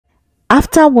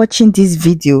After watching this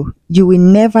video, you will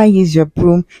never use your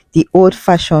broom the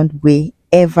old-fashioned way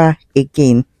ever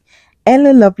again.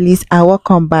 Hello lovelies, and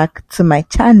welcome back to my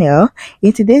channel.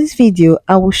 In today's video,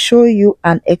 I will show you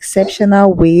an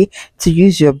exceptional way to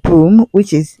use your broom,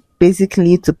 which is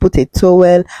basically to put a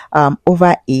towel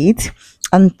over it.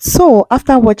 And so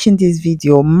after watching this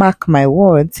video, mark my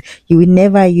words, you will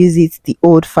never use it the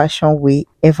old-fashioned way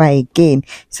ever again.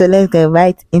 So let's get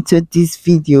right into this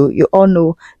video. You all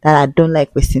know that I don't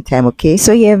like wasting time, okay?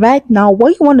 So yeah, right now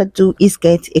what you want to do is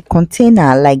get a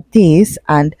container like this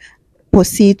and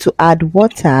proceed to add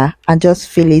water and just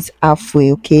fill it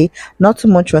halfway, okay? Not too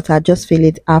much water, just fill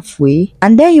it halfway.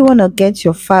 And then you want to get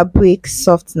your fabric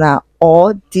softener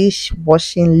or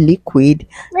dishwashing liquid,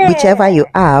 whichever you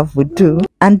have would do.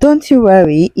 And don't you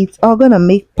worry, it's all gonna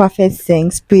make perfect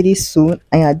sense pretty soon,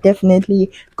 and you're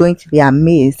definitely going to be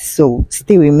amazed. So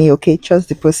stay with me, okay? Trust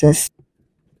the process.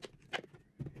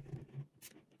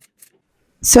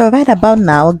 So right about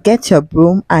now, get your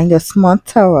broom and your small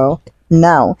towel.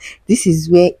 Now this is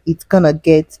where it's gonna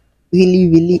get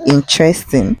really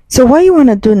interesting. So what you want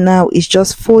to do now is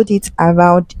just fold it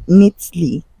around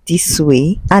neatly this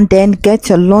way, and then get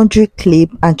your laundry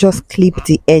clip and just clip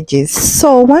the edges.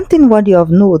 So one thing worthy of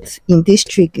note in this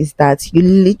trick is that you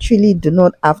literally do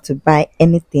not have to buy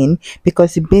anything,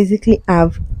 because you basically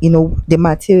have, you know, the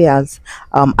materials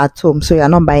at home, so you're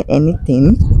not buying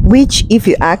anything, which, if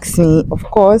you ask me, of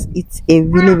course it's a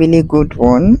really good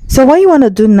one. So what you want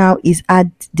to do now is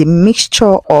add the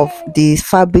mixture of the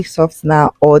fabric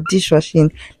softener or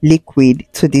dishwashing liquid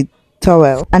to the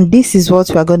towel, and this is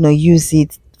what we're going to use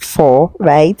it for,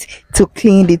 right? To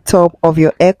clean the top of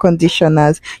your air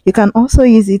conditioners. You can also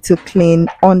use it to clean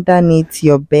underneath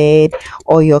your bed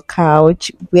or your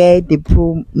couch, where the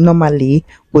broom normally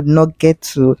would not get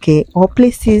to, okay? Or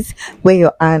places where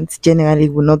your ants generally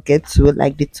will not get to,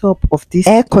 like the top of this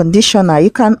air conditioner. You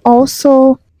can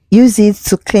also use it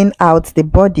to clean out the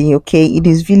body, okay? It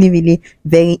is really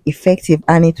very effective,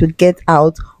 and it will get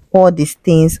out all the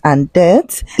stains and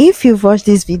dirt. If you've watched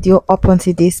this video up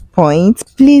until this point,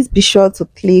 please be sure to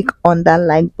click on that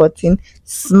like button,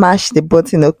 smash the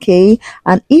button, okay?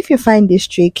 And if you find this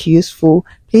trick useful,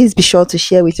 please be sure to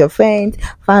share with your friends,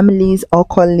 families, or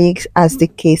colleagues, as the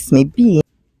case may be.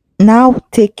 Now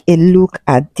take a look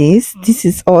at this. This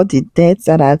is all the dirt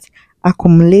that has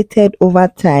accumulated over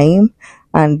time,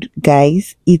 and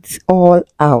guys, it's all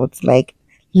out. Like,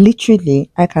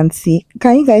 literally, I can see.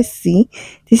 Can you guys see?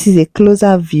 This is a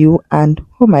closer view, and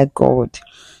oh my god,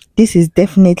 this is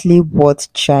definitely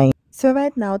worth trying. So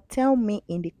right now, tell me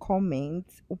in the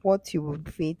comments what you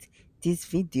would rate this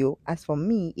video. As for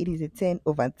me, it is a 10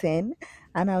 over 10,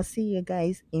 and I'll see you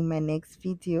guys in my next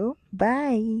video.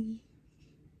 Bye.